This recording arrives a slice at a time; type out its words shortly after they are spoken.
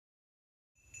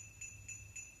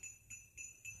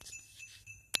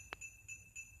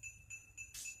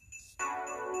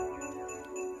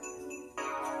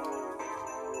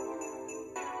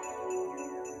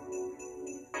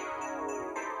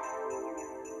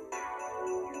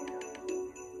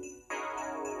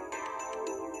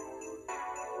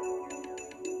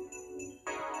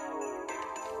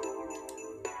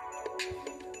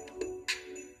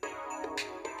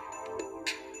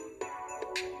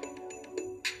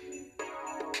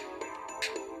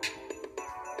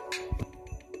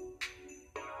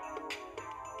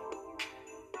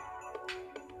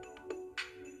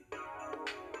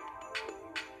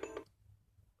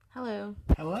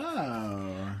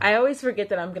Hello. I always forget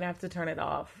that I'm going to have to turn it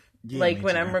off. Yeah, like,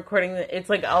 when too. I'm recording, it's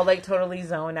like, I'll, like, totally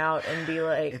zone out and be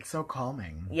like... It's so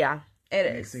calming. Yeah,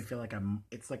 it makes is. me feel like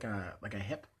it's like a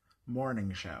hip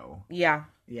morning show. Yeah.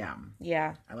 Yeah.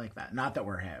 Yeah. I like that. Not that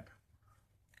we're hip.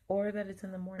 Or that it's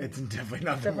in the morning. It's definitely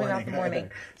not the morning.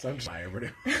 So I'm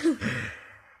tired.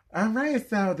 All right,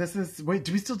 so this is... Wait,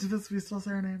 do we still do this? Do we still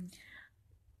say our name?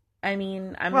 I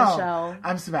mean, I'm Michelle.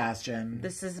 I'm Sebastian.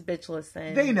 This is Bitch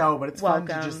Listen. They know, but it's welcome.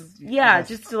 Fun to just...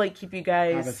 just to, like, keep you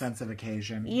guys... Have a sense of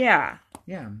occasion. Yeah.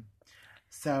 Yeah.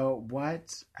 So,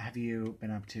 what have you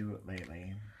been up to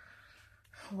lately?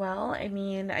 Well, I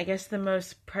mean, I guess the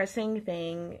most pressing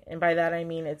thing, and by that I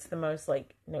mean it's the most,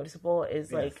 like, noticeable,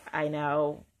 is, like, I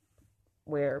now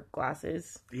wear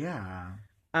glasses. Yeah.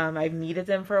 I've needed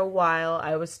them for a while.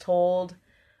 I was told,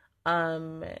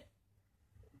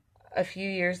 a few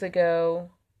years ago,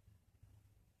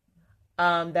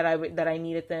 that I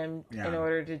needed them in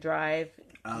order to drive.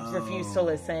 I refused to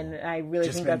listen. I really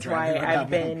think that's why I've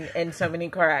been in so many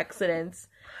car accidents.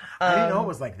 I didn't know it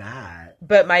was like that.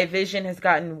 But my vision has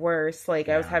gotten worse. Like,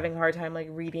 I was having a hard time, like,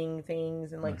 reading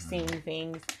things and, like, seeing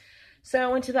things. So I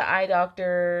went to the eye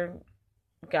doctor,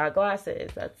 got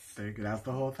glasses. That's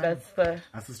the whole thing.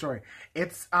 That's the story.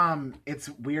 It's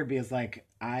weird because, like,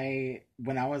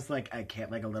 when I was, like, a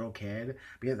kid, like a little kid,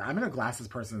 because I'm a glasses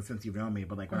person since you've known me,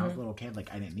 but, like, when I was a little kid,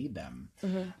 like, I didn't need them.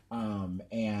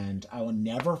 And I will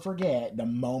never forget the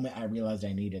moment I realized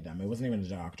I needed them. It wasn't even a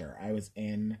doctor. I was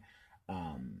in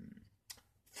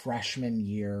freshman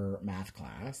year math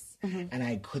class and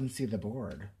I couldn't see the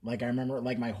board. Like, I remember,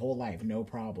 like, my whole life, no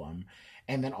problem.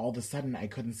 And then all of a sudden I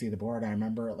couldn't see the board. I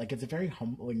remember, like, it's a very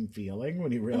humbling feeling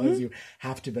when you realize you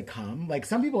have to become, like,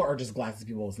 some people are just glasses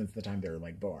people since the time they were,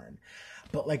 like, born.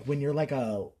 But, like, when you're, like,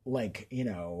 you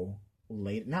know,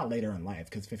 not later in life,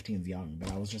 because 15's young,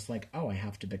 but I was just like, oh, I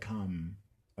have to become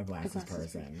a glasses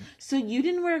person. So you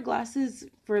didn't wear glasses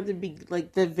for the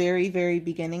very, very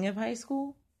beginning of high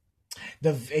school?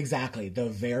 Exactly. The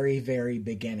very, very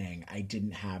beginning, I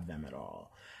didn't have them at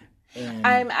all. And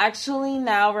I'm actually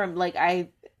now,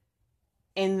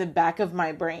 in the back of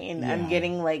my brain, I'm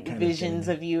getting, like, visions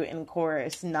of you in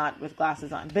chorus, not with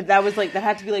glasses on. But that was, like, that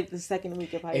had to be, like, the second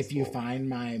week of high school. If you find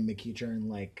my McEachern,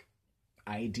 like,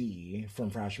 ID from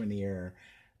freshman year,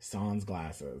 sans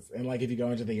glasses. And, like, if you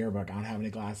go into the yearbook, I don't have any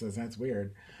glasses. That's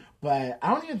weird. But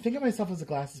I don't even think of myself as a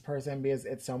glasses person because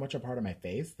it's so much a part of my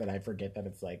face that I forget that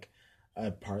it's, like,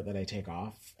 a part that I take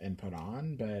off and put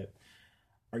on. But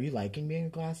are you liking being a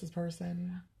glasses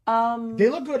person? They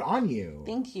look good on you.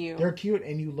 Thank you. They're cute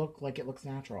and you look like it looks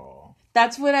natural.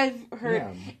 That's what I've heard.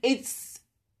 Yeah. It's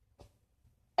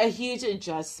a huge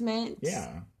adjustment.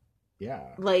 Yeah. Yeah.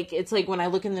 Like, it's like when I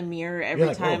look in the mirror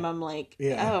every time, I'm like,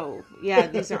 oh, yeah,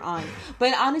 these are on.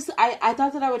 But honestly, I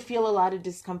thought that I would feel a lot of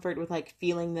discomfort with, like,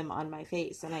 feeling them on my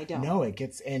face, and I don't. No, it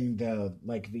gets in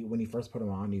when you first put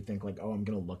them on, you think, like, oh, I'm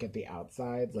going to look at the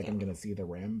outsides, like, I'm going to see the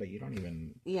rim, but you don't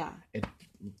even. Yeah. It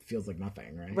feels like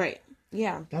nothing, right? Right.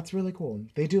 Yeah. That's really cool.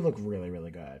 They do look really, really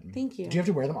good. Thank you. Do you have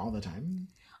to wear them all the time?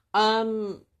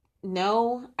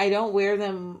 No, I don't wear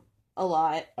them a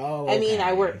lot. Oh, okay. I mean,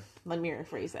 let me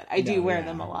rephrase that. I do wear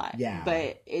them a lot. Yeah.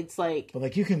 But it's like... But,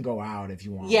 like, you can go out if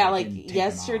you want. Yeah, like,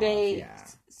 yesterday,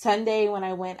 Sunday when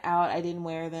I went out, I didn't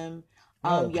wear them.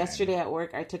 Yesterday at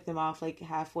work, I took them off, like,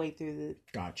 halfway through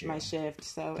my shift.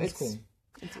 So That's cool.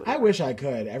 I wish I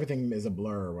could. Everything is a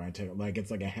blur when I take... Like,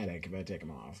 it's like a headache if I take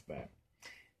them off, but...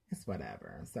 It's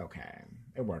whatever. It's okay.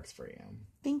 It works for you.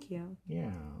 Thank you.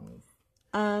 Yeah.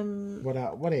 What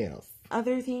else?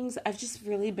 Other things, I've just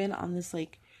really been on this,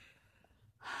 like,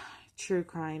 true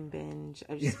crime binge.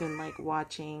 I've just been, like,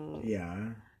 watching. Yeah.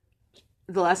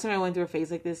 The last time I went through a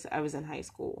phase like this, I was in high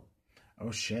school.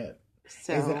 Oh, shit.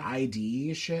 So, is it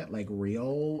ID shit, like,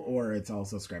 real, or it's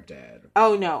also scripted?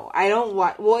 Oh, no. I don't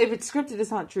watch... Well, if it's scripted,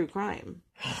 it's not true crime.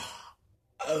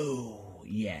 Oh,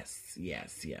 yes.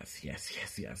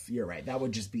 You're right. That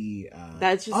would just be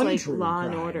that's just like Law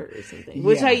and Order or something.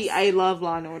 Which I love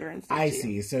Law and Order and stuff. I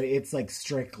see. So it's like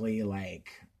strictly like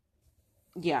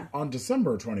on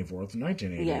December 24th,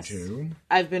 1982. Yes.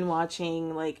 I've been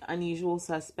watching like Unusual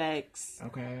Suspects.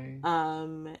 Okay.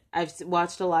 I've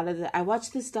watched a lot of I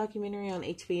watched this documentary on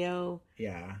HBO.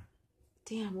 Yeah.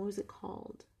 Damn, what was it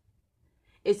called?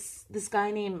 It's this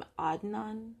guy named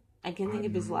Adnan. I can't think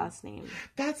of his last name.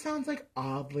 That sounds like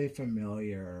oddly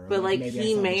familiar. But like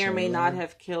he may or may not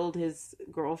have killed his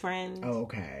girlfriend. Oh,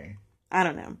 okay. I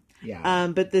don't know. Yeah.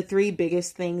 But the three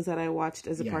biggest things that I watched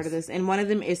as a part of this, and one of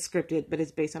them is scripted, but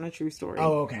it's based on a true story.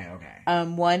 Oh, okay.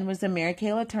 One was the Mary Kay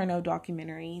Letourneau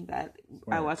documentary that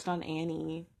I watched on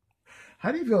Annie.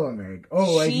 How do you feel, Meg?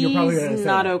 Oh, like, you're probably going to say... She's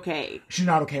not okay. She's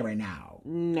not okay right now.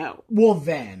 No. Well,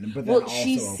 then, but then also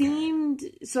she okay. seemed...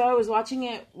 So I was watching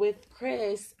it with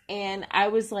Chris, and I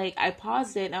was like, I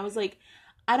paused it, and I was like,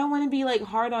 I don't want to be, like,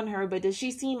 hard on her, but does she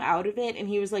seem out of it? And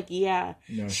he was like, yeah.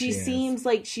 No, she seems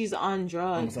like she's on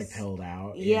drugs. Almost, like, pilled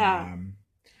out. Yeah.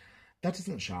 That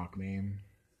doesn't shock me.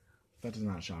 That does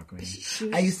not shock me.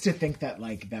 I used to think that,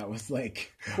 like, that was,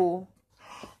 like... Cool.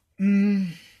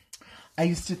 I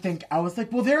used to think... I was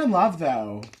like, well, they're in love,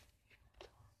 though.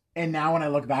 And now when I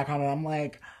look back on it, I'm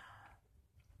like...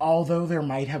 Although there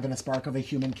might have been a spark of a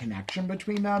human connection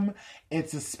between them,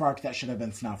 it's a spark that should have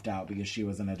been snuffed out because she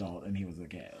was an adult and he was a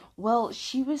kid. Well,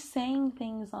 she was saying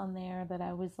things on there that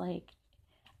I was like...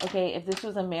 Okay, if this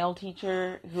was a male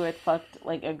teacher who had fucked,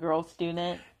 like, a girl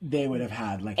student... They would have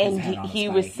had, like, his head on a he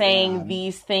spike. was saying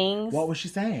these things. What was she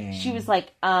saying? She was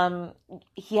like,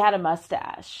 he had a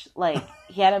mustache. Like,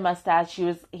 he had a mustache.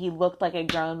 He looked like a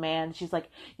grown man. She's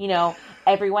like, you know,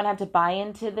 everyone had to buy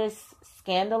into this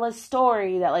scandalous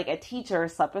story that, like, a teacher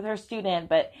slept with her student,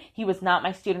 but he was not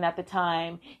my student at the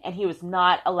time, and he was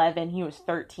not 11, he was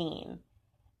 13.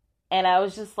 And I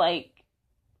was just like,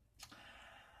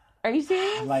 are you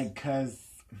serious? Like,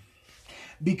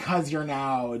 because you're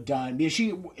now done. Because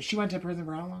she went to prison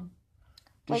for how long?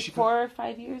 Like 4 or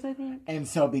 5 years, I think. And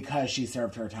so because she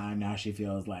served her time, now she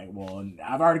feels like, well,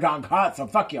 I've already gotten caught, so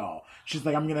fuck y'all. She's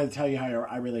like, I'm going to tell you how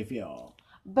I really feel.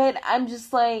 But I'm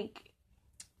just like...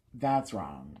 That's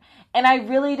wrong. And I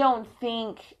really don't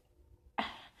think...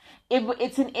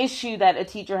 It's an issue that a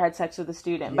teacher had sex with a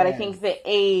student. Yes. But I think the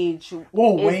age...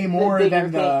 Well, way more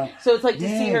than the... Thing. So it's like to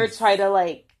see her try to,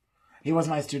 like... He was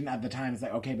my student at the time. It's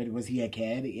like, okay, but was he a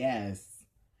kid? Yes.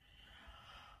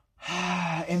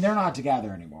 And they're not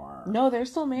together anymore. No, they're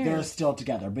still married. They're still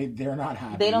together, but they're not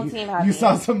happy. They don't seem happy. You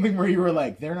saw something where you were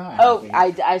like, they're not happy. Oh,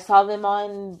 I saw them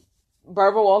on...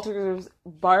 Barbara Walters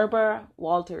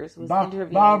was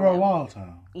interviewing Barbara them.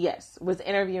 Walters. Yes, was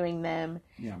interviewing them.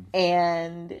 Yeah.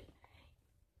 And...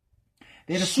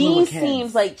 She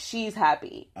seems like she's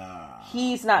happy.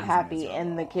 He's not happy,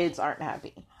 and the kids aren't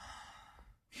happy.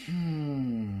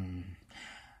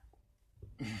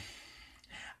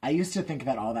 I used to think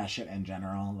that all that shit in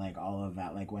general, like all of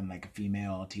that, like when like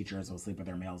female teachers will sleep with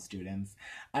their male students,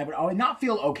 I would always not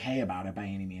feel okay about it by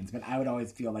any means, but I would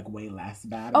always feel like way less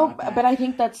bad about that. But I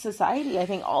think that's society. I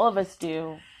think all of us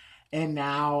do. And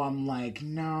now I'm like,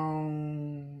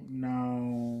 no.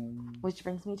 Which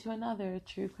brings me to another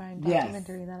true crime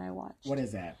documentary that I watched. What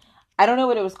is it? I don't know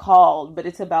what it was called, but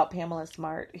it's about Pamela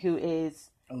Smart, who is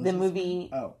the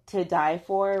movie To Die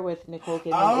For with Nicole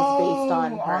Kidman is based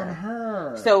on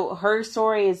her. So her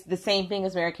story is the same thing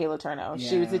as Mary Kay Letourneau. Yeah.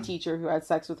 She was a teacher who had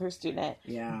sex with her student.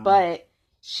 Yeah. But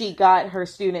she got her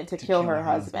student to kill her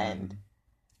husband.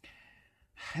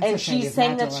 And she's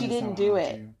saying that she didn't do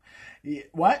it.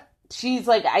 What? She's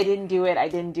like, I didn't do it.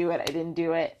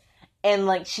 And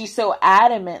like, she's so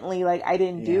adamantly like, I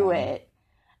didn't do it,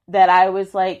 that I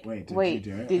was like, wait,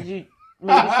 did you?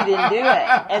 Maybe she didn't do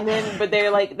it. And then, but they're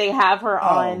like, they have her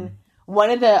on one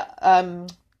of the,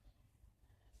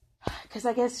 cause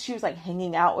I guess she was like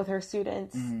hanging out with her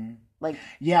students. Mm-hmm. Like,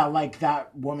 yeah, like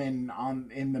that woman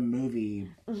in the movie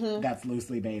that's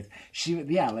loosely based. She,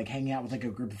 like hanging out with like a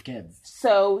group of kids.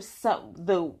 So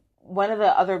one of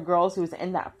the other girls who was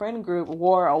in that friend group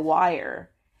wore a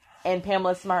wire. And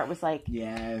Pamela Smart was like,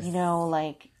 yes, you know,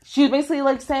 like, she was basically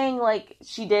like saying like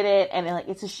she did it, and like,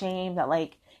 it's a shame that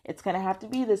like, it's going to have to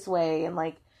be this way. And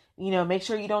like, you know, make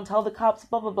sure you don't tell the cops,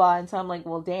 blah, blah, blah. And so I'm like,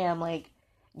 well, damn, like,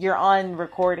 you're on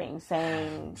recording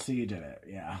saying. So you did it.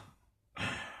 Yeah.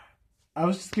 I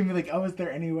was just going to be like, oh, is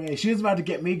there any way? She was about to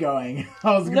get me going.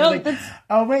 I was going to be like,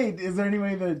 oh, wait, is there any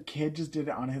way the kid just did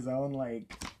it on his own?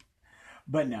 Like,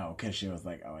 but no, because she was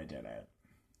like, oh, I did it.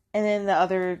 And then the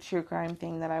other true crime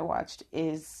thing that I watched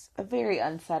is a very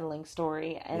unsettling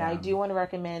story. And I do want to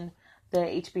recommend the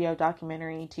HBO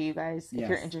documentary to you guys if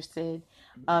you're interested.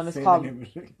 It's called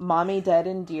Mommy, Dead,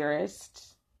 and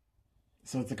Dearest.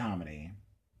 So it's a comedy.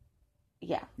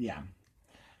 Yeah. Yeah.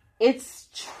 It's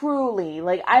truly,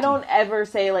 like, I don't ever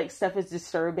say, like, stuff is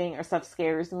disturbing or stuff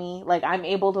scares me. Like, I'm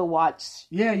able to watch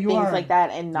things like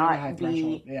that and not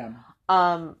be... Yeah.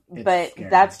 But scary.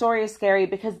 That story is scary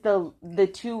because the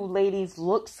two ladies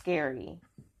look scary.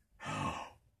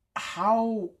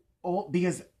 How old?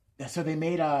 Because so they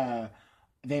made the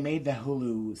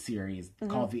Hulu series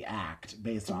called The Act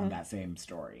based on that same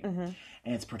story, and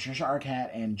it's Patricia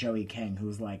Arquette and Joey King,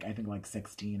 who's like I think like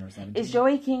 16 or 17. Is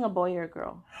Joey King a boy or a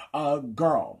girl?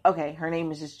 Girl. Okay, her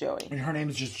name is just Joey. And her name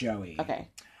is just Joey. Okay.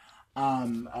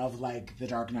 Of like The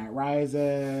Dark Knight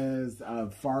Rises,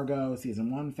 of Fargo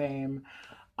season 1 fame.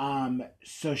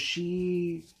 So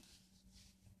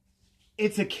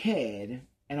it's a kid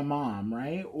and a mom,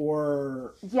 right?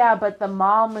 Or yeah, but the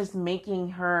mom was making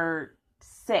her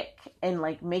sick and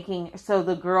like so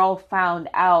the girl found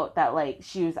out that like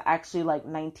she was actually like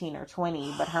 19 or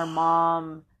 20, but her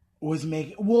mom was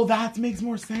making. Well, that makes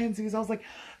more sense because I was like,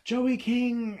 Joey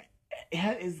King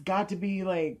has got to be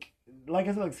like I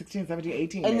said, like 16, 17,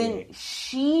 18. And maybe. then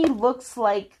she looks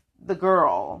like the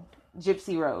girl,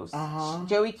 Gypsy Rose.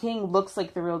 Joey King looks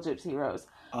like the real Gypsy Rose.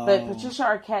 But Patricia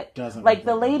Arquette doesn't. Like,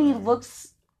 the lady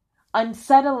looks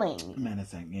unsettling.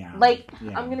 Menacing, yeah. Like,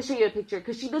 yeah. I'm going to show you a picture,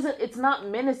 because she doesn't, it's not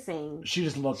menacing. She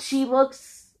just looks... She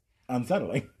looks...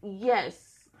 unsettling. Yes.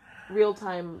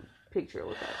 Real-time picture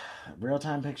lookup.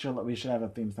 Real-time picture, we should have a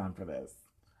theme song for this.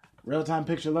 Real-time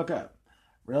picture lookup.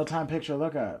 Real-time picture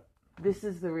lookup. This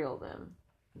is the real them.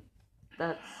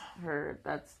 That's her,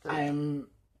 that's the...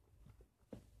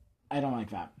 I don't like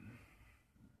that.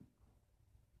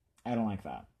 I don't like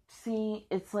that. See,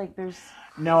 it's like there's...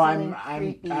 No,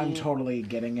 I'm totally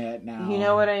getting it now. You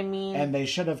know what I mean? And they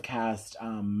should have cast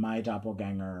my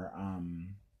doppelganger,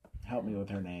 help me with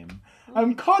her name.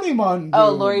 I'm Connie Mondu.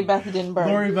 Oh, Lori Beth Denberg.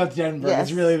 Lori Beth Denberg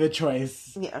is really the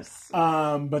choice. Yes.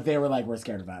 But they were like, we're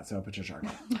scared of that, so Patricia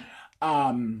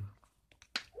Arquette.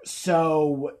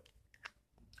 So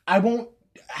I won't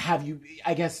have you,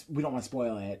 I guess we don't want to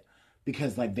spoil it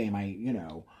because like they might,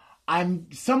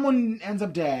 someone ends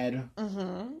up dead.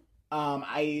 Mm-hmm.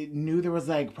 I knew there was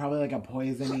like probably like a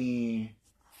poisony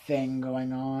thing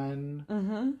going on.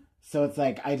 Mm-hmm. So it's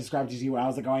like, I described it to you. I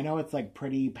was like, oh, I know it's like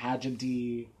pretty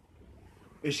pageanty.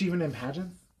 Is she even in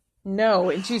pageants?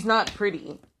 No, and she's not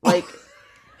pretty. Like,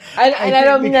 I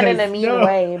don't mean that in a mean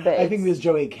way, but I think because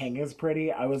Joey King is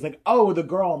pretty. I was like, oh, the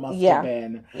girl must have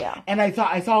been. Yeah. And I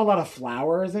saw a lot of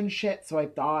flowers and shit, so I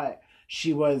thought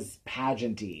she was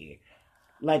pageanty.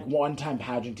 Like one-time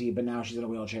pageanty, but now she's in a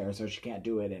wheelchair, so she can't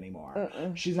do it anymore.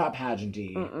 Mm-mm. She's not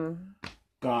pageanty. Mm-mm.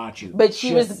 Got you. But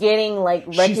she was getting, like,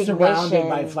 recognition. She's surrounded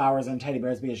by flowers and teddy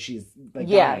bears because she's, like,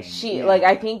 dying. She, like,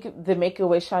 I think the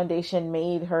Make-A-Wish Foundation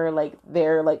made her, like,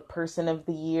 their, like, person of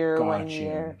the year one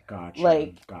year. Gotcha.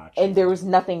 Like, and there was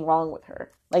nothing wrong with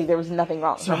her. Like, there was nothing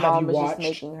wrong. So her mom was just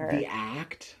making her. The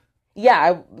Act?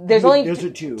 Yeah, there's only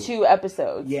two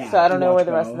episodes. Yeah, so I don't know where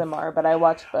the rest of them are, but I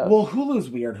watched both. Well, Hulu's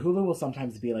weird. Hulu will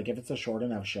sometimes be like, if it's a short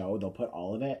enough show, they'll put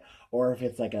all of it. Or if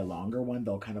it's like a longer one,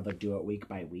 they'll kind of like do it week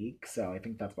by week. So I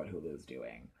think that's what Hulu's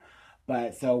doing.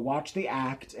 But so watch The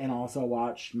Act and also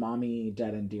watch Mommy,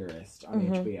 Dead and Dearest on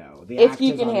HBO. If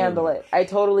you can handle it. I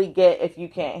totally get if you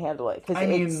can't handle it. I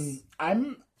mean,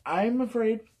 I'm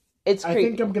afraid... It's creepy. I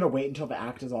think I'm gonna wait until The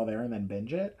Act is all there and then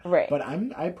binge it. Right. But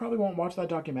I probably won't watch that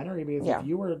documentary because if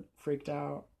you were freaked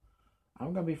out,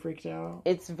 I'm gonna be freaked out.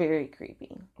 It's very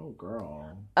creepy. Oh,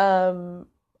 girl. On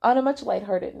a much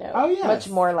lighthearted note. Oh, yes. Much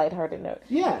more lighthearted note.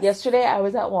 Yes. Yesterday I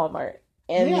was at Walmart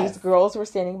and these girls were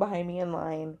standing behind me in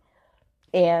line.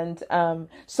 And,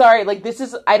 sorry, like,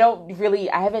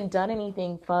 I haven't done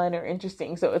anything fun or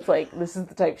interesting, so it's like, this is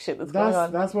the type of shit that's going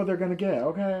on. That's what they're gonna get,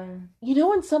 okay. You know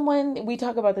when we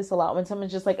talk about this a lot, when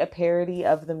someone's just, like, a parody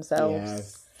of themselves?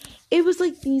 Yes. It was,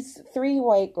 like, these 3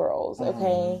 white girls,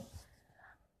 okay?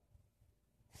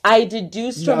 I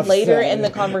deduced from later in the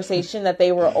conversation that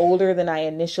they were older than I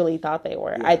initially thought they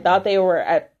were. Yeah. I thought they were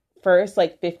at first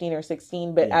like 15 or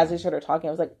 16, but as we started talking,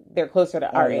 I was like, they're closer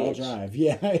to our age. Drive.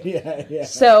 Yeah.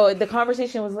 So the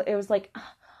conversation was like,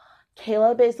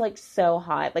 Caleb is like so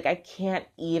hot. Like I can't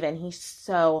even. He's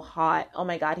so hot. Oh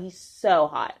my God, he's so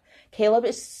hot. Caleb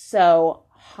is so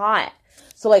hot.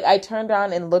 So like I turned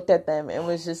around and looked at them and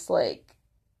was just like,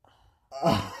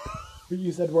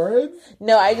 you said words?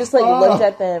 No, I just like looked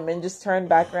at them and just turned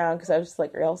back around because I was just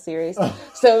like real serious.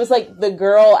 So it was like the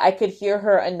girl, I could hear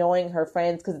her annoying her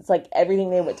friends because it's like everything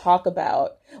they would talk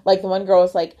about. Like the one girl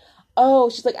was like, oh,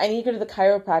 she's like, I need to go to the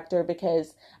chiropractor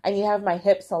because I need to have my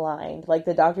hips aligned. Like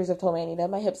the doctors have told me I need to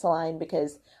have my hips aligned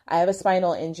because I have a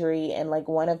spinal injury and like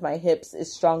one of my hips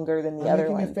is stronger than the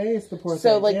other one.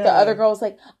 So like the other girl was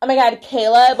like, oh my God,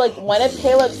 Caleb, like one of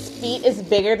Caleb's feet is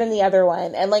bigger than the other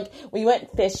one. And like we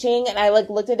went fishing and I like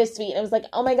looked at his feet and I was like,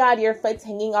 oh my God, your foot's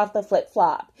hanging off the flip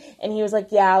flop. And he was like,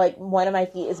 yeah, like one of my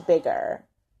feet is bigger.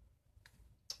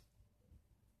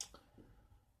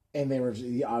 And they were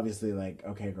obviously like,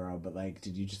 okay, girl, but like,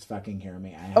 did you just fucking hear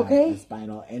me? I have a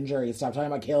spinal injury. Stop talking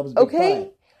about Caleb's big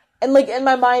foot. And like in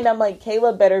my mind, I'm like,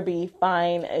 Caleb better be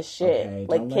fine as shit. Okay,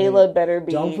 like Caleb better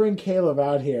be. Don't bring Caleb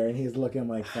out here and he's looking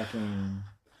like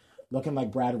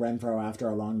Brad Renfro after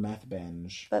a long meth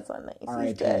binge. That's not nice.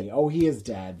 R.I.P. Oh, he is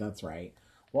dead. That's right.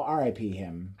 Well, R.I.P.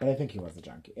 him. But I think he was a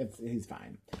junkie. He's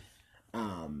fine.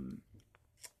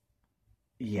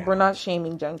 Yeah. We're not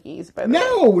shaming junkies, by the way.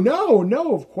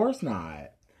 No, of course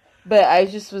not. But I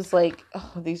just was like,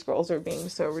 oh, these girls are being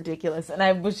so ridiculous. And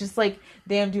I was just like,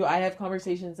 damn, do I have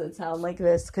conversations that sound like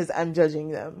this? Because I'm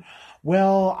judging them.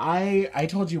 Well, I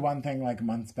told you one thing, like,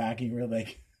 months back, and you were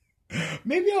like,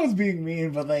 maybe I was being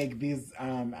mean, but, like, these,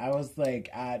 I was,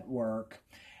 like, at work,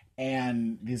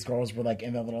 and these girls were, like,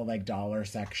 in the little, like, dollar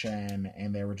section,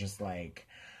 and they were just, like,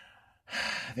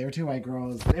 they were two white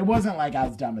girls. It wasn't, like,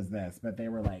 as dumb as this, but they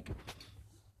were, like,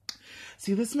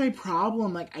 see, this is my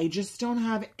problem. Like, I just don't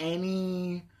have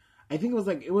any. I think it was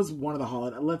like, it was one of the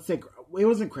holidays. Let's say, it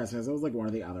wasn't Christmas. It was like one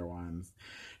of the other ones.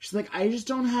 She's like, I just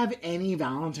don't have any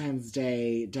Valentine's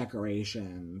Day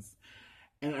decorations.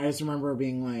 And I just remember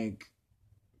being like,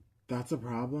 that's a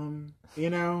problem,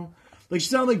 you know? Like, she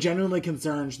sounded like genuinely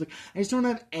concerned. She's like, I just don't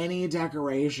have any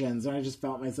decorations. And I just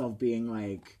felt myself being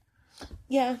like.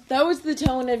 Yeah, that was the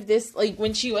tone of this. Like,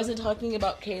 when she wasn't talking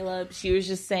about Caleb, she was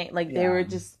just saying, like, they were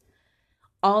just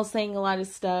all saying a lot of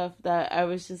stuff that I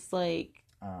was just like,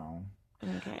 oh,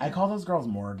 okay. I call those girls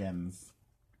Morgans.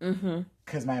 Mm-hmm.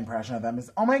 Because my impression of them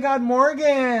is, oh my God,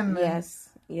 Morgan!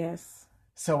 Yes.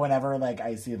 So whenever, like,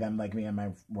 I see them, like, me and my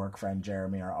work friend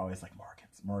Jeremy are always like,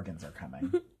 Morgans are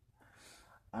coming.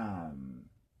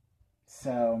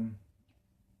 So,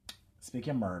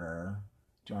 speaking of murder,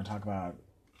 do you want to talk about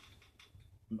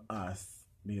Us?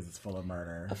 Because it's full of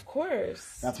murder. Of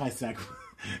course. That's my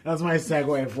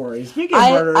segue for you. Speaking of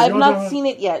murder, I've not seen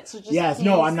it yet, so just yes, please.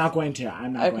 no, I'm not going to.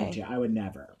 Going to. I would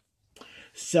never.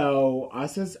 So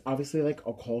Us is obviously like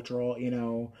a cultural,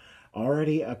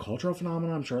 already a cultural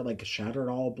phenomenon. I'm sure it like shattered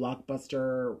all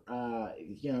blockbuster,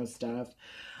 stuff.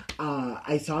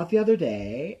 I saw it the other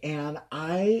day and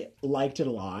I liked it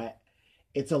a lot.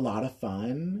 It's a lot of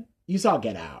fun. You saw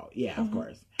Get Out, yeah, of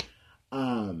course.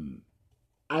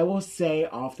 I will say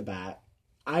off the bat,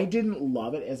 I didn't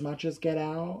love it as much as Get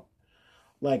Out.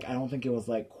 Like, I don't think it was,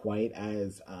 like, quite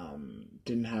as,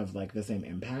 didn't have, like, the same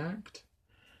impact.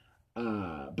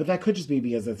 But that could just be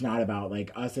because it's not about,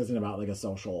 like, Us isn't about, like, a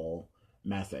social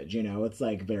message, It's,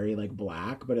 like, very, like,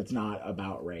 black, but it's not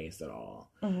about race at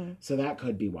all. Mm-hmm. So that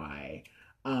could be why.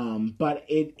 But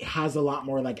it has a lot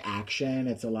more, like, action.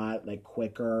 It's a lot, like,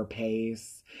 quicker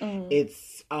pace. Mm-hmm.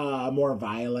 It's, more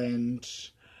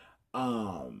violent.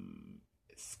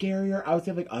 Scarier. I would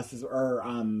say like Us is, or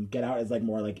Get Out is like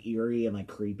more like eerie and like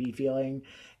creepy feeling,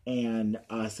 and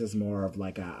Us is more of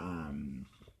like a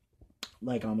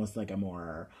like almost like a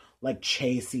more like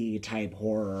chasey type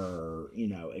horror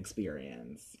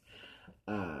experience.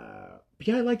 But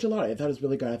yeah, I liked it a lot. I thought it was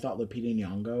really good. I thought Lupita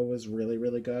Nyong'o was really,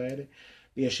 really good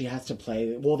because she has to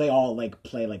play. Well, they all like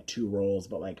play like two roles,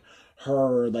 but like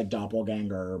her like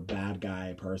doppelganger bad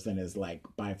guy person is like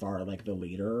by far like the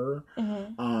leader.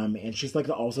 Mm-hmm. And she's like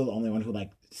also the only one who like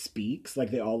speaks.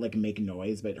 Like they all like make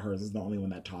noise, but hers is the only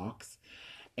one that talks.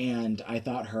 And I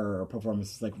thought her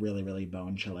performance was like really, really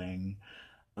bone chilling.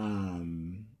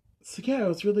 So yeah, it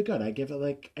was really good. I give it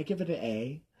an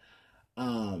A.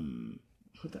 I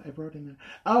wrote in there.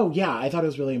 Oh yeah, I thought it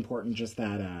was really important just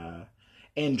that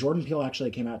and Jordan Peele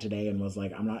actually came out today and was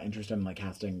like, I'm not interested in like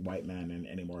casting white men in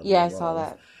any more. Yeah, I saw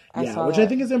that. Which I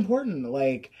think is important.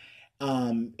 Like,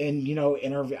 and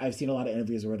I've seen a lot of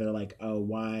interviews where they're like, oh,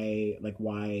 why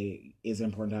is it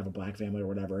important to have a black family or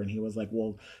whatever? And he was like,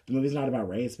 well, the movie's not about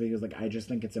race, but he was like, I just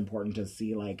think it's important to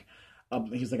see like.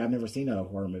 He's like, I've never seen a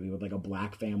horror movie with like a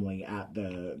black family at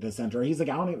the center. He's like,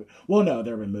 I don't even. Well, no,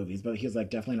 there have been movies, but he's like,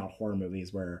 definitely not horror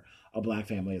movies where a black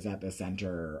family is at the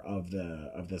center of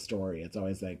the story. It's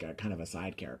always like a kind of a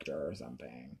side character or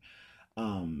something.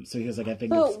 So he was like, I think.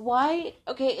 But why?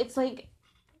 Okay, it's like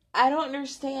I don't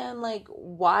understand. Like,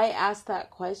 why ask that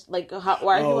question? Like, why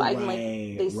are people acting like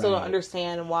they still don't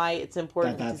understand why it's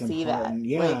important to see that?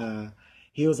 Yeah. Like,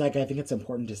 he was like, I think it's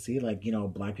important to see, like,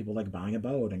 black people, like, buying a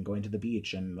boat and going to the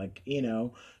beach and, like,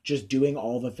 just doing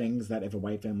all the things that if a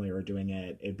white family were doing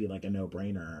it, it'd be, like, a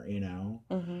no-brainer,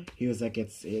 Mm-hmm. He was like,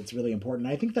 it's really important.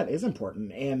 I think that is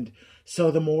important. And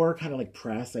so the more kind of, like,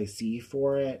 press I see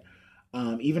for it,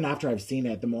 even after I've seen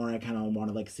it, the more I kind of want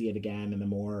to, like, see it again and the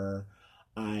more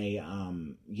I,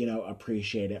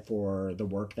 appreciate it for the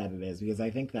work that it is. Because I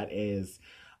think that is...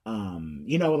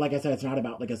 like I said, it's not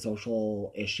about like a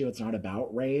social issue. It's not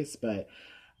about race, but,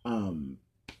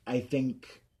 I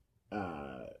think,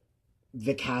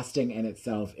 the casting in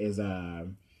itself is like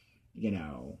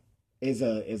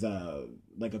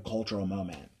a cultural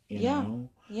moment, you know?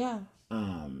 Yeah.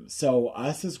 So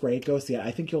Us is great. Go see it.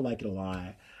 I think you'll like it a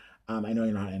lot. I know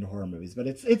you're not into horror movies, but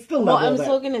it's the level. Well, I'm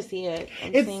still gonna see it.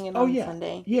 I'm seeing it on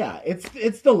Sunday. Yeah,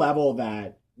 it's the level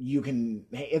that you can.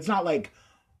 It's not like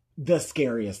the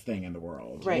scariest thing in the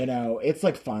world. Right. You know, it's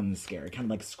like fun, scary, kind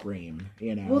of like Scream,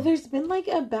 you know. Well, there's been like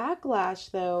a backlash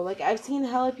though. Like I've seen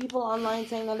hella people online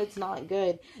saying that it's not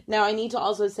good. Now I need to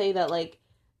also say that like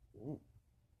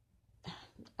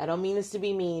I don't mean this to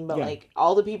be mean, but like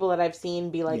all the people that I've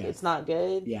seen be like it's not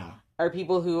good. Yeah. Are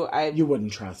people who you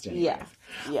wouldn't trust it. Yeah.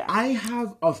 I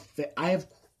have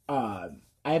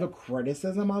a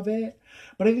criticism of it,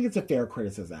 but I think it's a fair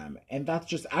criticism, and that's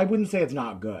just I wouldn't say it's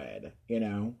not good, you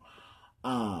know.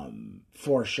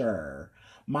 For sure.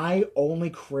 My only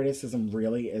criticism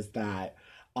really is that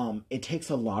it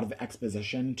takes a lot of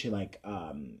exposition to like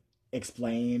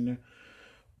explain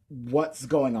what's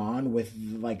going on with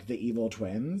like the evil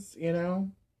twins, you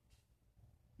know?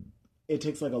 It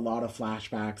takes like a lot of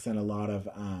flashbacks and a lot of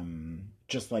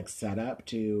just like setup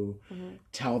to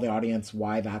tell the audience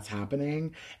why that's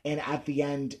happening. And at the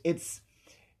end it's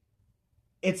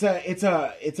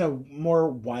a more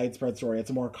widespread story. It's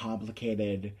a more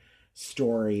complicated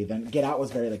story than Get Out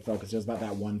was very like focused. It was about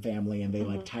that one family and they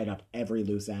like tied up every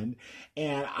loose end.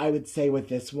 And I would say with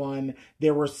this one,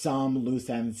 there were some loose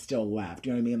ends still left.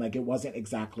 You know what I mean? Like it wasn't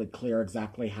exactly clear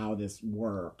exactly how this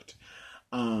worked.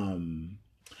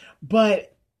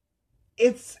 But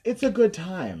it's a good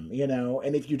time, you know?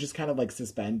 And if you just kind of like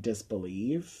suspend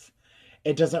disbelief,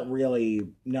 it doesn't really,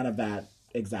 none of that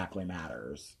exactly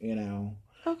matters, you know?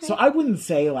 Okay. So I wouldn't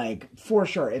say like, for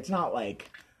sure, it's not like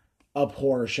a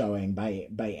poor showing by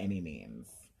any means.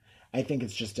 I think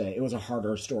it's just it was a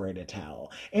harder story to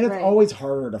tell. And it's always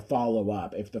harder to follow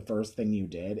up if the first thing you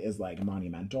did is like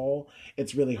monumental.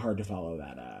 It's really hard to follow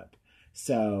that up.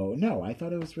 So no, I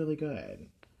thought it was really good.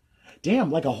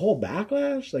 Damn, like a whole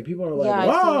backlash? Like people are like, yeah,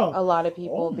 wow. I've seen a lot of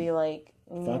people be like,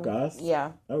 fuck us.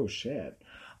 Yeah. Oh shit.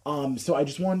 So I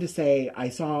just wanted to say I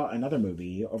saw another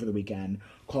movie over the weekend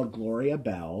called Gloria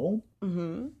Bell.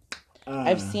 Mm-hmm.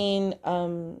 I've seen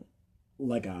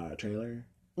like a trailer?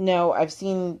 No, I've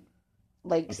seen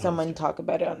like someone talk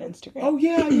about it on Instagram. Oh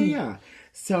yeah.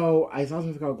 So I saw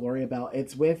something called Gloria Bell.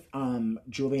 It's with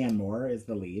Julianne Moore is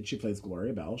the lead. She plays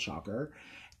Gloria Bell, shocker.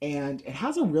 And it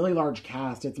has a really large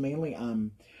cast. It's mainly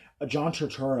John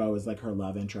Turturro is like her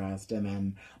love interest, and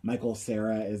then Michael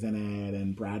Cera is in it,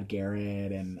 and Brad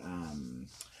Garrett, and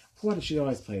what she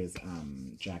always plays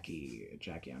Jackie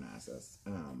Onassis.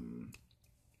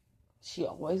 She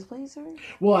always plays her?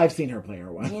 Well, I've seen her play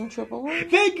her once. Jean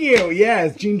Triplehorn? Thank you.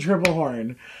 Yes, Jean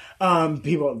Triplehorn.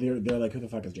 People they're like, who the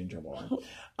fuck is Jean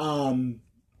Triplehorn?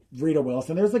 Rita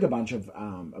Wilson. There's like a bunch of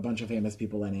famous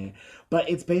people in it, but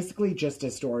it's basically just a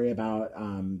story about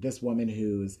this woman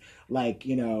who's like,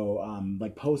 you know,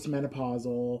 like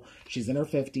postmenopausal. She's in her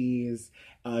 50s.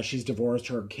 She's divorced.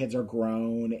 Her kids are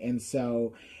grown, and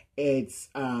so it's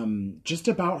just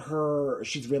about her.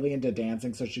 She's really into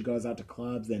dancing, so she goes out to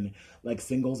clubs and like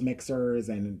singles mixers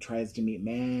and tries to meet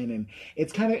men, and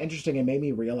it's kind of interesting. It made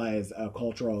me realize a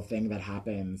cultural thing that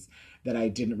happens that I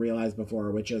didn't realize before,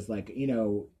 which is like, you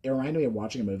know, it reminded me of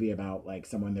watching a movie about like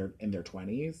someone in their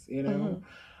 20s, you know?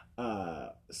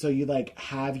 So you like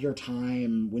have your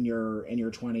time when you're in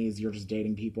your 20s, you're just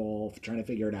dating people, trying to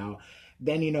figure it out.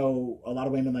 Then, you know, a lot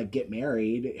of women like get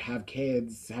married, have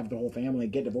kids, have the whole family,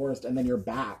 get divorced, and then you're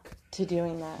back to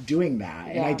doing that.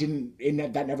 Yeah. And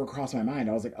that never crossed my mind.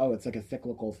 I was like, oh, it's like a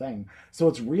cyclical thing. So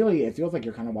it feels like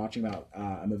you're kind of watching about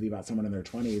a movie about someone in their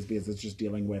 20s because it's just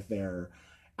dealing with their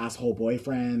asshole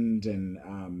boyfriend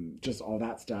and just all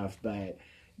that stuff, but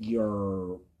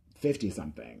you're 50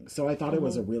 something. So I thought it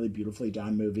was a really beautifully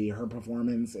done movie. Her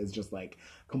performance is just like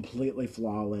completely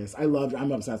flawless.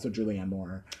 I'm obsessed with Julianne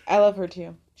Moore. I love her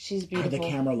too. She's beautiful. The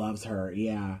camera loves her.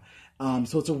 Yeah.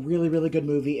 So it's a really, really good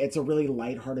movie. It's a really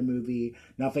lighthearted movie.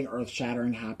 Nothing earth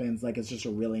shattering happens. Like it's just a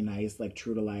really nice, like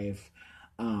true to life,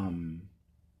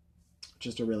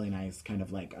 just a really nice kind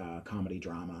of like comedy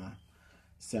drama.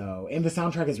 So, and the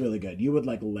soundtrack is really good. You would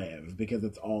like live because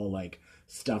it's all like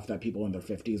stuff that people in their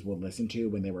 50s would listen to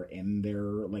when they were in their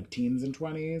like teens and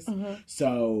 20s.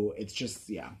 So it's just,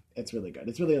 yeah, it's really good.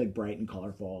 It's really like bright and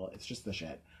colorful. It's just the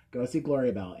shit. Go see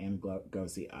Gloria Bell and go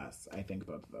see Us. I think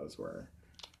both of those were.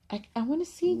 I want to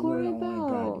see Gloria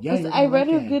Bell. Yeah, I read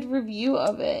a good review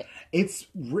of it. It's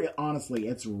honestly,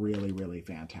 it's really, really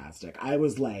fantastic. I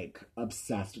was like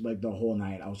obsessed like the whole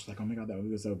night. I was just like, oh my god, that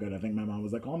movie was so good. I think my mom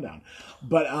was like, calm down,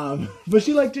 but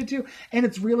she liked it too. And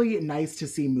it's really nice to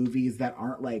see movies that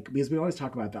aren't like, because we always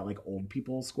talk about that like old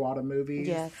people squad of movies,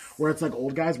 yes, where it's like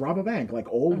old guys rob a bank, like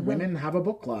old women have a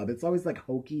book club. It's always like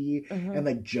hokey and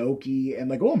like jokey and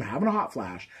like, oh, I'm having a hot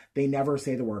flash. They never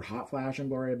say the word hot flash in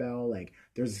Gloria Bell. Like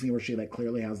there's a scene where she like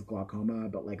clearly has glaucoma,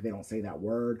 but like they don't say that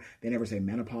word. They never say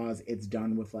menopause. It's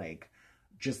done with like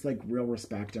just like real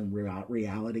respect and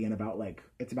reality, and about like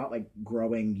it's about like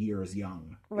growing years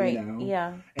young, right? You know?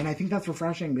 Yeah. And I think that's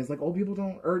refreshing because like old people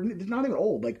don't, or not even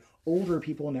old, like older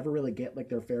people never really get like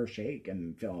their fair shake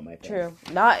in film. I think true.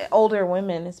 Not older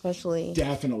women, especially.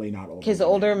 Definitely not older. Because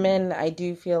older men, I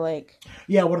do feel like.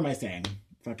 Yeah. What am I saying?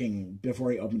 Fucking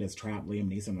before he opened his trap,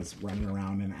 Liam Neeson was running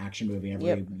around in an action movie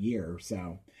every year.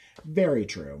 So very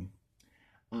true.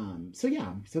 So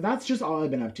yeah, so that's just all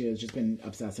I've been up to. Is just been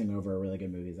obsessing over really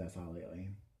good movies I saw lately,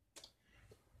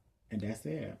 and that's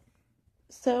it.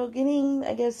 So getting,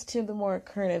 I guess, to the more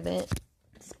current events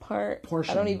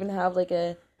portion. I don't even have like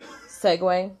a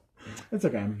segue. It's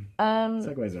okay.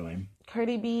 Segues are lame.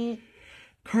 Cardi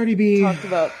B talked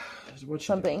about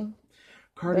something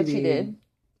Cardi that she did.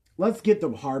 Let's get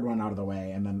the hard one out of the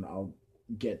way, and then I'll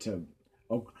get to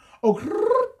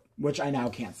which I now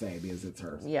can't say because it's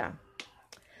hers. Yeah.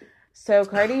 So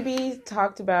Cardi B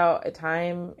talked about a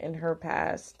time in her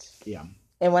past. Yeah.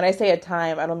 And when I say a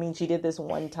time, I don't mean she did this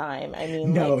one time. I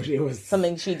mean it was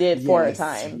something she did for a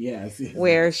time. Yes.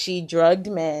 Where she drugged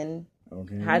men,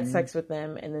 okay, had sex with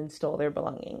them, and then stole their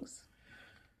belongings.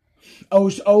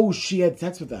 Oh, she had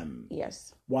sex with them.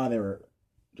 Yes. While they were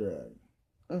drugged.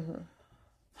 Mm-hmm.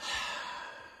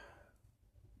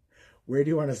 Where do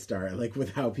you want to start? Like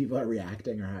with how people are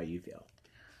reacting or how you feel?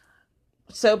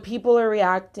 So people are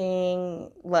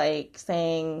reacting, like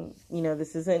saying, you know,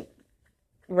 this isn't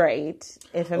right.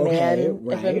 If a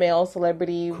if a male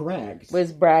celebrity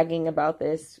was bragging about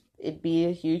this, it'd be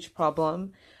a huge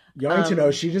problem. You need to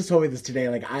know, she just told me this today.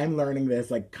 Like, I'm learning this,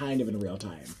 like, kind of in real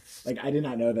time. Like, I did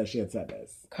not know that she had said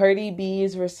this. Cardi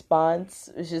B's response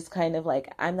was just kind of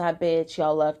like, I'm that bitch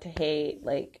y'all love to hate.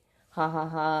 Like, ha ha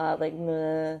ha. Like,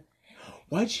 nah.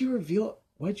 Why'd you reveal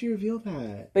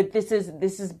that? But this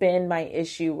has been my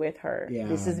issue with her. Yeah.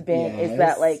 This has been, is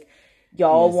that, like,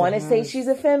 y'all want to say she's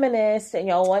a feminist, and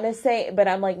y'all want to say, but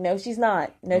I'm like, no, she's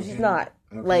not. No, she's not.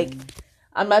 Okay. Like,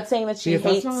 I'm not saying that she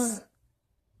hates,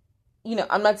 you know,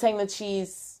 I'm not saying that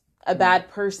she's a bad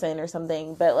person or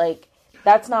something, but, like,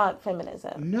 that's not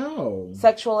feminism. No.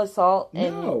 Sexual assault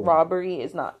and robbery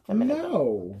is not feminism.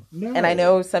 No. And I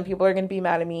know some people are going to be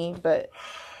mad at me, but...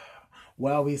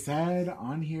 Well, we said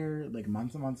on here, like,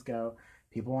 months and months ago,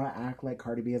 people want to act like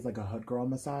Cardi B is, like, a hood girl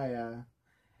messiah.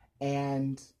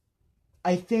 And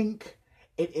I think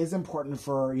it is important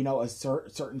for, you know, a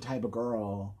certain type of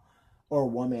girl or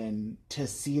woman to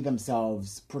see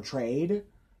themselves portrayed.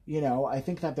 You know, I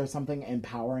think that there's something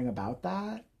empowering about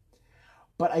that.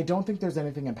 But I don't think there's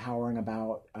anything empowering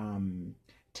about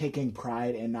taking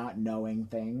pride in not knowing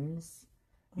things.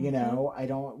 You know, I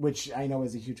don't, which I know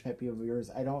is a huge pet peeve of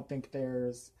yours. I don't think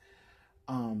there's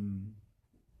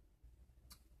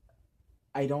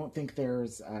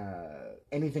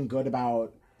anything good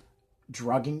about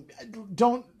drugging.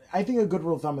 I think a good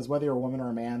rule of thumb is whether you're a woman or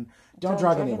a man, don't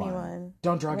drug anyone.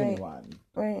 Don't drug anyone.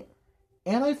 Right.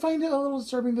 And I find it a little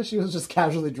disturbing that she was just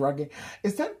casually drugging.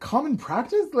 Is that common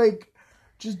practice? Like,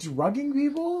 just drugging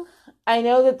people? I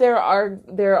know that there are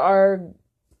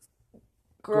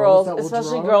girls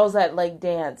especially drug? Girls that like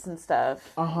dance and stuff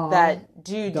that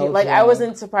do like drug. I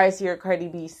wasn't surprised to hear Cardi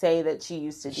B say that she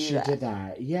used to do that. She did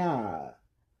that, yeah.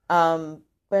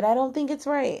 But I don't think it's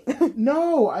right.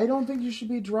 No, I don't think you should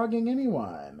be drugging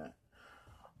anyone.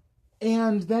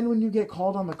 And then when you get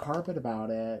called on the carpet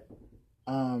about it,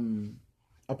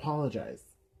 apologize.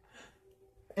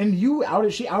 And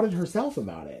she outed herself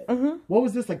about it. Mm-hmm. What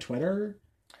was this, like Twitter?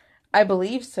 I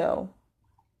believe so.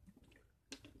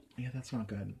 Yeah, that's not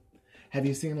good. Have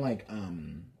you seen, like,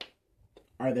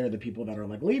 are there the people that are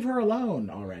like, leave her alone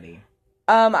already?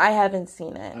 I haven't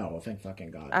seen it. Oh, well, thank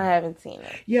fucking God. I haven't seen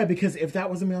it. Yeah, because if that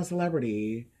was a male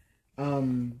celebrity,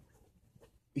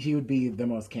 he would be the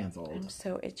most canceled. I'm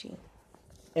so itchy.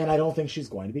 And I don't think she's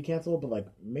going to be canceled, but, like,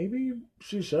 maybe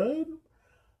she should?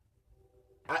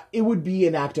 It would be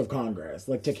an act of Congress.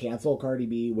 Like, to cancel Cardi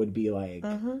B would be, like,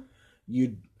 I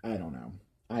don't know.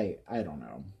 I don't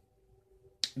know.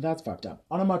 That's fucked up.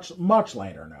 On a much, much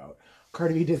lighter note,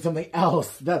 Cardi B did something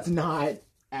else that's not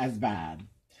as bad.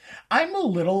 I'm a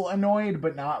little annoyed,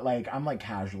 but not like, I'm like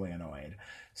casually annoyed.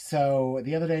 So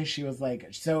the other day she was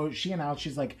like, so she announced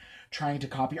she's like trying to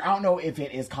copy, I don't know if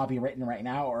it is copywritten right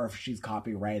now or if she's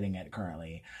copywriting it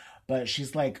currently, but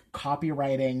she's like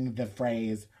copywriting the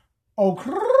phrase,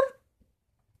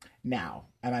 now.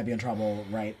 I might be in trouble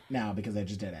right now because I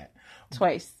just did it.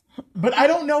 Twice. But I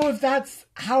don't know if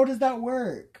how does that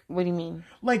work? What do you mean?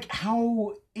 Like,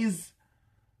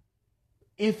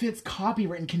 if it's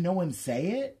copywritten, can no one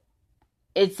say it?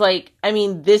 It's like, I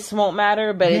mean, this won't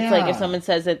matter, but it's like if someone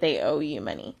says that they owe you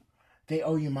money. They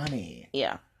owe you money.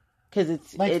 Yeah. Because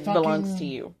it belongs to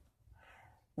you.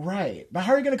 Right. But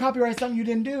how are you going to copyright something you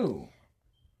didn't do?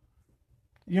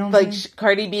 You know what Like, I'm saying?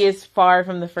 Cardi B is far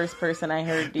from the first person I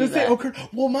heard do that.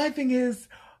 Well, my thing is,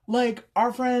 like,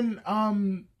 our friend,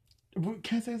 can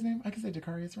I say his name? I can say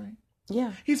Dacarius, right?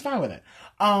 Yeah. He's fine with it.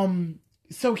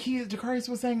 So Dacarius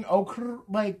was saying,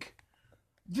 like,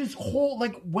 this whole,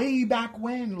 like, way back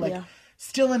when, like,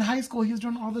 still in high school, he was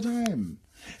doing it all the time.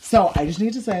 So, I just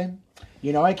need to say,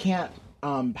 I can't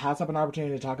pass up an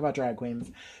opportunity to talk about drag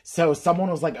queens. So, someone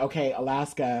was like, okay,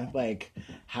 Alaska, like,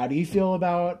 how do you feel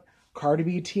about Cardi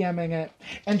B TMing it?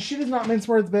 And she does not mince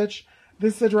words, bitch.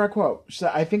 This is a direct quote. She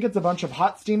said, I think it's a bunch of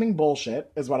hot steaming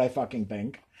bullshit, is what I fucking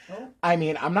think. Oh. I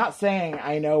mean, I'm not saying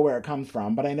I know where it comes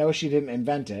from, but I know she didn't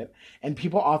invent it. And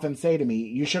people often say to me,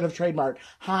 you should have trademarked,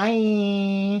 hi.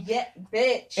 Yeah,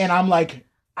 bitch. And I'm like...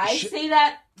 I say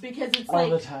that because it's all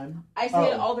the time. I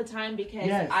say it all the time because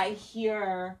I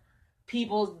hear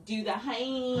people do the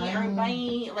hi or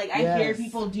bye. Like, I hear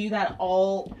people do that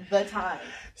all the time.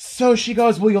 So she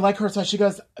goes, well, you like her? So she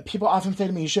goes, people often say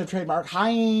to me, you should have trademarked hi.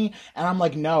 And I'm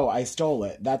like, no, I stole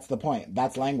it. That's the point.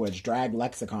 That's language, drag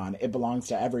lexicon. It belongs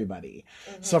to everybody.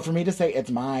 Mm-hmm. So for me to say it's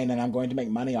mine and I'm going to make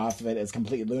money off of it is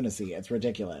complete lunacy. It's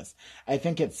ridiculous. I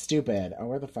think it's stupid. Oh,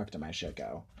 where the fuck did my shit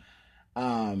go?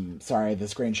 Sorry, the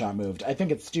screenshot moved. I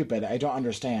think it's stupid. I don't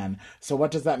understand. So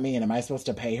what does that mean? Am I supposed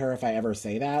to pay her if I ever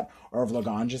say that? Or if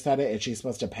Laganja said it, is she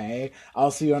supposed to pay?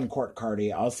 I'll see you in court,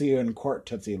 Cardi. I'll see you in court,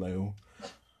 Tootsie Lou.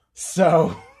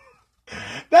 So,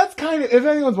 that's kind of, if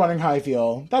anyone's wondering how I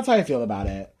feel, that's how I feel about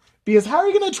it. Because how are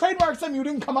you going to trademark something you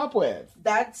didn't come up with?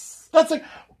 That's like,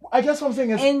 I guess what I'm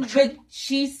saying is... but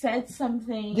she said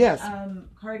something, yes.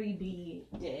 Cardi B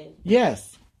did.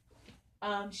 Yes.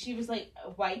 She was like,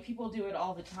 white people do it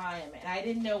all the time. And I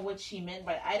didn't know what she meant,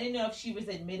 but I didn't know if she was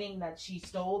admitting that she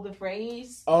stole the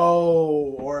phrase.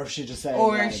 Oh, or if she just said...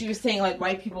 Or if she was saying, like,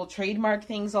 white people trademark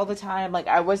things all the time. Like,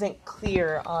 I wasn't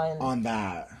clear on... On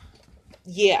that.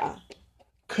 Yeah.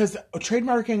 Because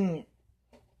trademarking,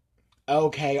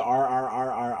 okay,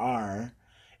 R,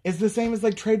 is the same as,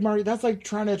 like, trademark... That's like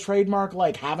trying to trademark,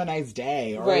 like, have a nice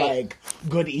day. Or, like,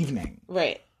 good evening.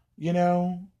 Right. You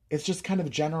know? It's just kind of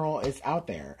general. It's out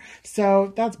there.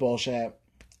 So that's bullshit.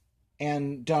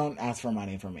 And don't ask for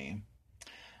money from me.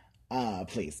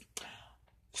 Please.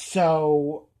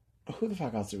 So who the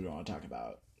fuck else do we want to talk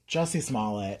about? Jussie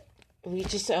Smollett. We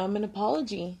just owe him an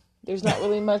apology. There's not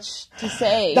really much to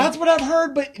say. That's what I've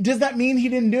heard, but does that mean he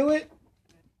didn't do it?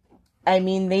 I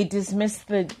mean, they dismissed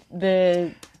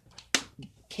the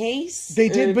case. They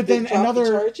did, but then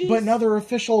another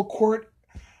official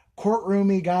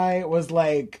courtroomy guy was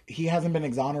like, he hasn't been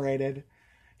exonerated.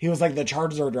 He was like, the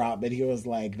charges are dropped, but he was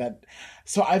like that.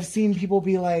 So I've seen people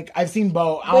be like, I've seen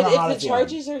Bo. But if the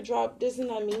charges are dropped, doesn't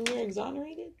that mean you're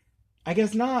exonerated? I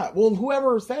guess not. Well,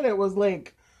 whoever said it was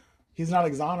like, he's not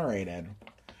exonerated.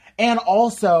 And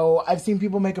also, I've seen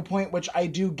people make a point, which I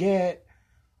do get,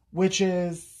 which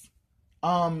is,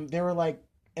 they were like,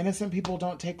 innocent people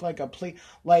don't take like a plea.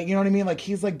 Like, you know what I mean? Like,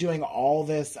 he's like doing all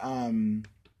this,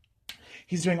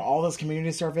 he's doing all this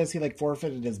community service. He, like,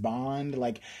 forfeited his bond.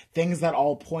 Like, things that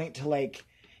all point to, like,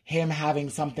 him having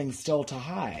something still to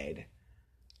hide.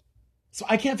 So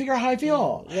I can't figure out how I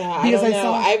feel. Yeah, because I don't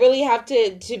know. I really have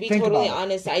to be totally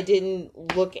honest, I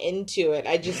didn't look into it.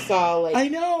 I just saw, like... I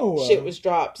know. Shit was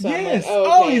dropped. So yes. I'm like,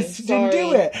 oh, okay, he didn't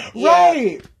do it. Yeah.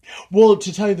 Right. Well,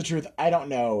 to tell you the truth, I don't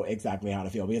know exactly how to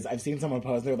feel because I've seen someone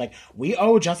post, they're like, we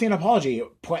owe Jussie an apology,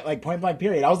 point blank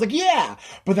period. I was like, yeah.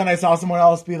 But then I saw someone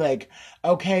else be like,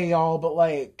 okay, y'all, but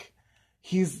like,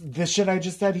 the shit I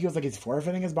just said, he was like, he's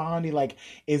forfeiting his bond. He like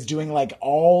is doing like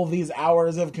all these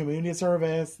hours of community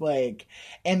service. Like,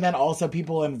 and then also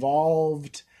people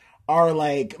involved are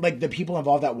like the people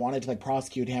involved that wanted to like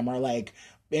prosecute him are like,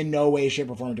 in no way, shape,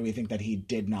 or form do we think that he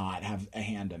did not have a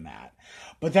hand in that.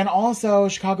 But then also,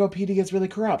 Chicago PD is really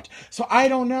corrupt. So I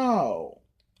don't know.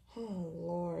 Oh,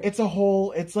 Lord. It's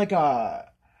like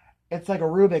a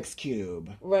Rubik's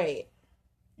Cube. Right.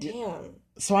 Damn.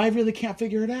 So I really can't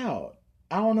figure it out.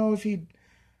 I don't know if he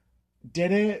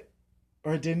did it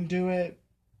or didn't do it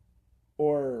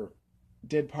or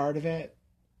did part of it.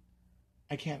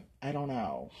 I don't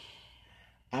know.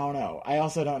 I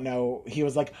also don't know. He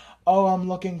was like, oh, I'm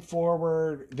looking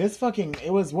forward.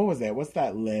 What was it? What's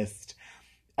that list?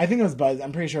 I think it was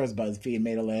I'm pretty sure it was BuzzFeed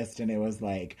made a list and it was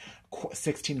like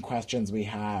 16 questions we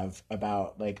have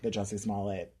about like the Jussie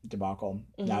Smollett debacle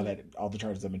now that all the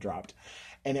charges have been dropped.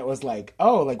 And it was like,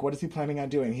 oh, like, what is he planning on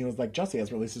doing? He was like, Jussie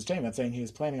has released a statement saying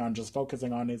he's planning on just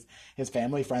focusing on his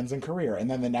family, friends, and career. And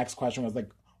then the next question was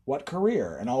like, what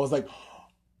career? And I was like,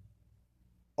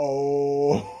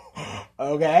 oh,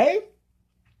 okay.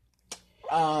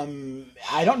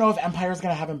 I don't know if Empire's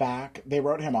gonna have him back. They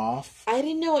wrote him off. I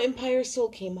didn't know Empire still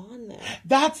came on though.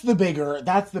 That's the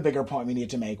bigger point we need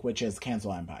to make, which is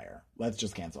cancel Empire. Let's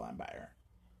just cancel Empire.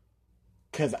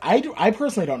 Because I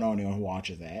personally don't know anyone who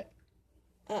watches it.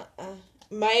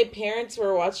 My parents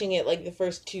were watching it like the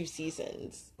first 2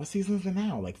 seasons. What season is it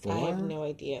now? Like 4? I have no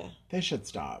idea. They should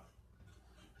stop.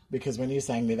 Because when you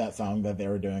sang me that song that they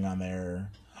were doing on their...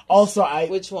 Also,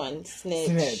 Which one?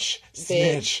 Snitch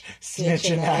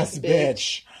and ass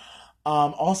bitch.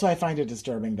 Also, I find it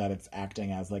disturbing that it's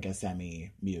acting as like a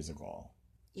semi-musical.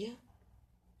 Yeah.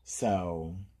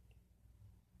 So,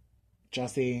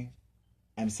 Jesse,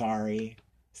 I'm sorry.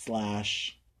 /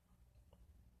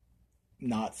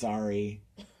 not sorry.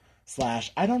 /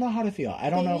 I don't know how to feel. I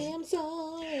don't know. I'm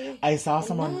sorry. I saw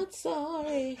someone. I'm not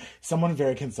sorry. Someone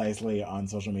very concisely on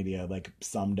social media like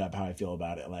summed up how I feel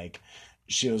about it. Like,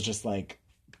 she was just like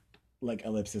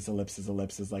ellipsis, ellipsis,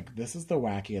 ellipsis. Like, this is the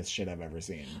wackiest shit I've ever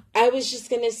seen. I was just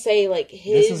gonna say, like,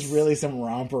 this is really some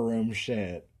romper room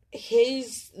shit.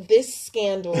 This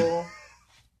scandal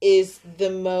is the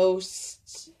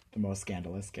most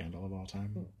scandalous scandal of all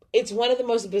time. It's one of the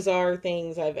most bizarre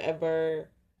things I've ever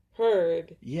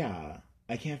heard. Yeah,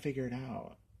 I can't figure it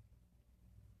out.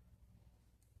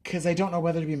 Because I don't know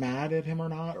whether to be mad at him or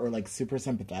not, or like super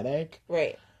sympathetic.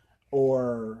 Right.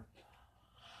 Or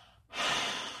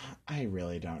I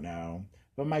really don't know.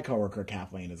 But my coworker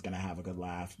Kathleen is going to have a good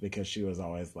laugh because she was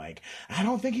always like, I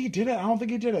don't think he did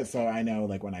it. So I know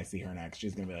like when I see her next,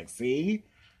 she's going to be like, see?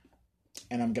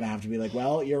 And I'm going to have to be like,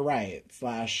 well, you're right.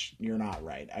 / you're not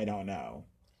right. I don't know.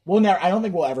 I don't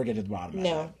think we'll ever get to the bottom of it.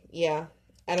 No. Yeah.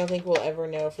 I don't think we'll ever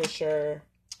know for sure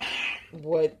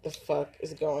what the fuck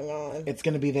is going on. It's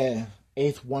going to be the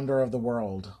 8th wonder of the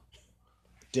world.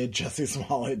 Did Jussie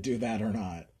Smollett do that or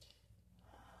not?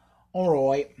 All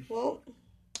right. Well,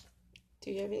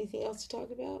 do you have anything else to talk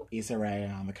about? Issa Rae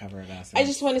on the cover of Essence. I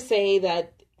just want to say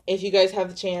that if you guys have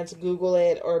the chance, Google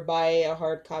it or buy a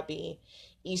hard copy.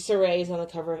 Issa Rae is on the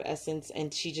cover of Essence,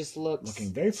 and she just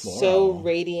looking very floral. So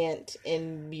radiant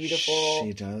and beautiful.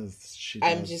 She does.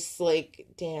 I'm just like,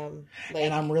 damn. Like,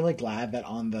 and I'm really glad that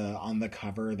on the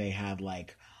cover they had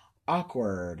like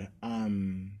awkward,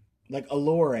 like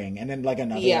alluring, and then like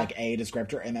another like a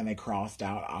descriptor, and then they crossed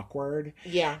out awkward.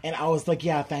 Yeah. And I was like,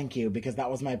 yeah, thank you, because that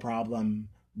was my problem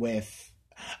with.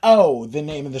 Oh, the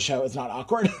name of the show is not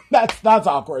awkward. that's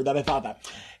awkward. That I thought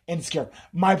that. Insecure.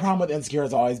 My problem with Insecure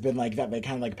has always been like that they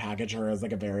kind of like package her as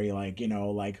like a very like, you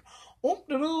know, like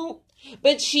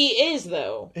but she is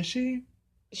though. Is she?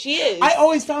 She is. I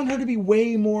always found her to be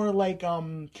way more like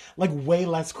way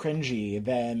less cringy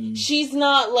than. She's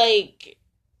not like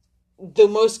the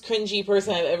most cringy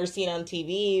person I've ever seen on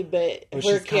TV, but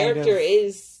her character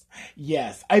is.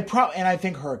 Yes. And I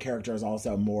think her character is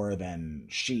also more than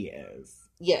she is.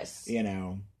 Yes. You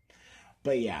know.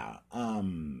 But yeah.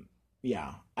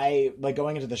 Yeah, I, like,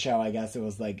 going into the show, I guess it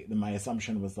was, like, my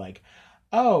assumption was, like,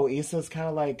 oh, Issa's kind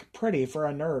of, like, pretty for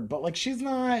a nerd, but, like, she's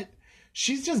not,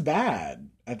 she's just bad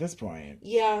at this point.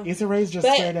 Yeah. Issa Rae's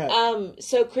just straight up.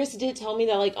 So Chris did tell me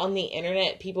that, like, on the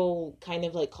internet, people kind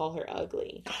of, like, call her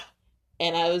ugly.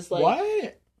 And I was like...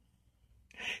 What?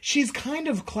 She's kind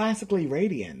of classically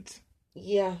radiant.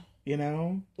 Yeah. You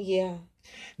know? Yeah.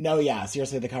 No, yeah,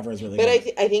 seriously, the cover is really good.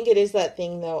 But I think it is that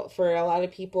thing, though, for a lot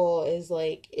of people, is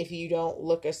like, if you don't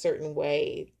look a certain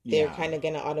way, they're kind of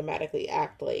going to automatically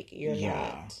act like you're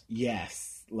not.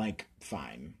 Yes. Like,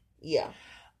 fine. Yeah.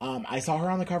 I saw her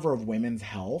on the cover of Women's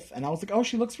Health, and I was like, oh,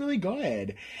 she looks really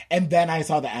good. And then I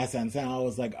saw the Essence, and I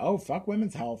was like, oh, fuck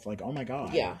Women's Health. Like, oh my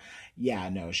God. Yeah. Yeah,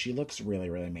 no, she looks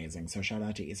really, really amazing. So shout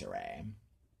out to Issa Rae.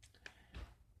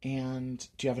 And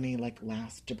do you have any, like,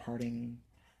 last departing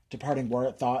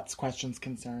word, thoughts, questions,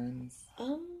 concerns?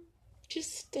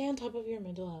 Just stay on top of your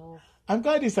mental health. I'm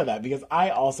glad you said that, because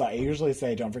I usually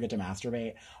say don't forget to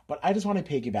masturbate, but I just want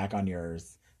to piggyback on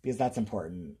yours, because that's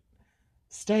important.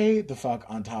 Stay the fuck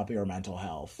on top of your mental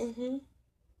health. Mm-hmm.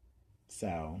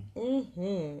 So.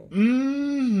 Mm-hmm.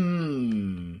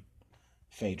 Mm-hmm.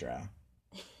 Phaedra.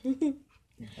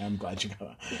 I'm glad you got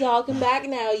that. Y'all come back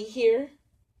now, you hear?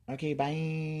 Okay, bye.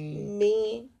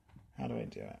 Me. How do I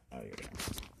do it? Oh, you're doing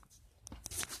it.